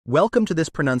Welcome to this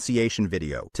pronunciation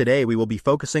video. Today we will be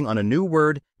focusing on a new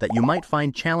word that you might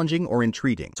find challenging or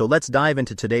intriguing. So let's dive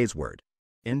into today's word.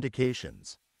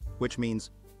 Indications, which means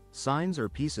signs or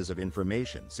pieces of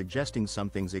information suggesting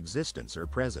something's existence or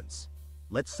presence.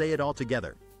 Let's say it all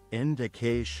together.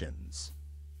 Indications.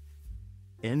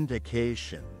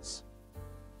 Indications.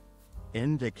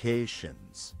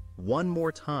 Indications. One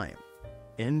more time.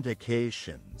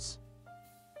 Indications.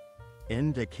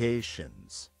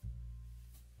 Indications.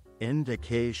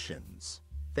 Indications.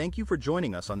 Thank you for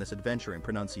joining us on this adventure in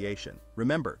pronunciation.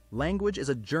 Remember, language is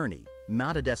a journey,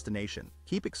 not a destination.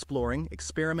 Keep exploring,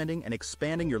 experimenting, and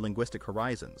expanding your linguistic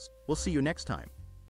horizons. We'll see you next time.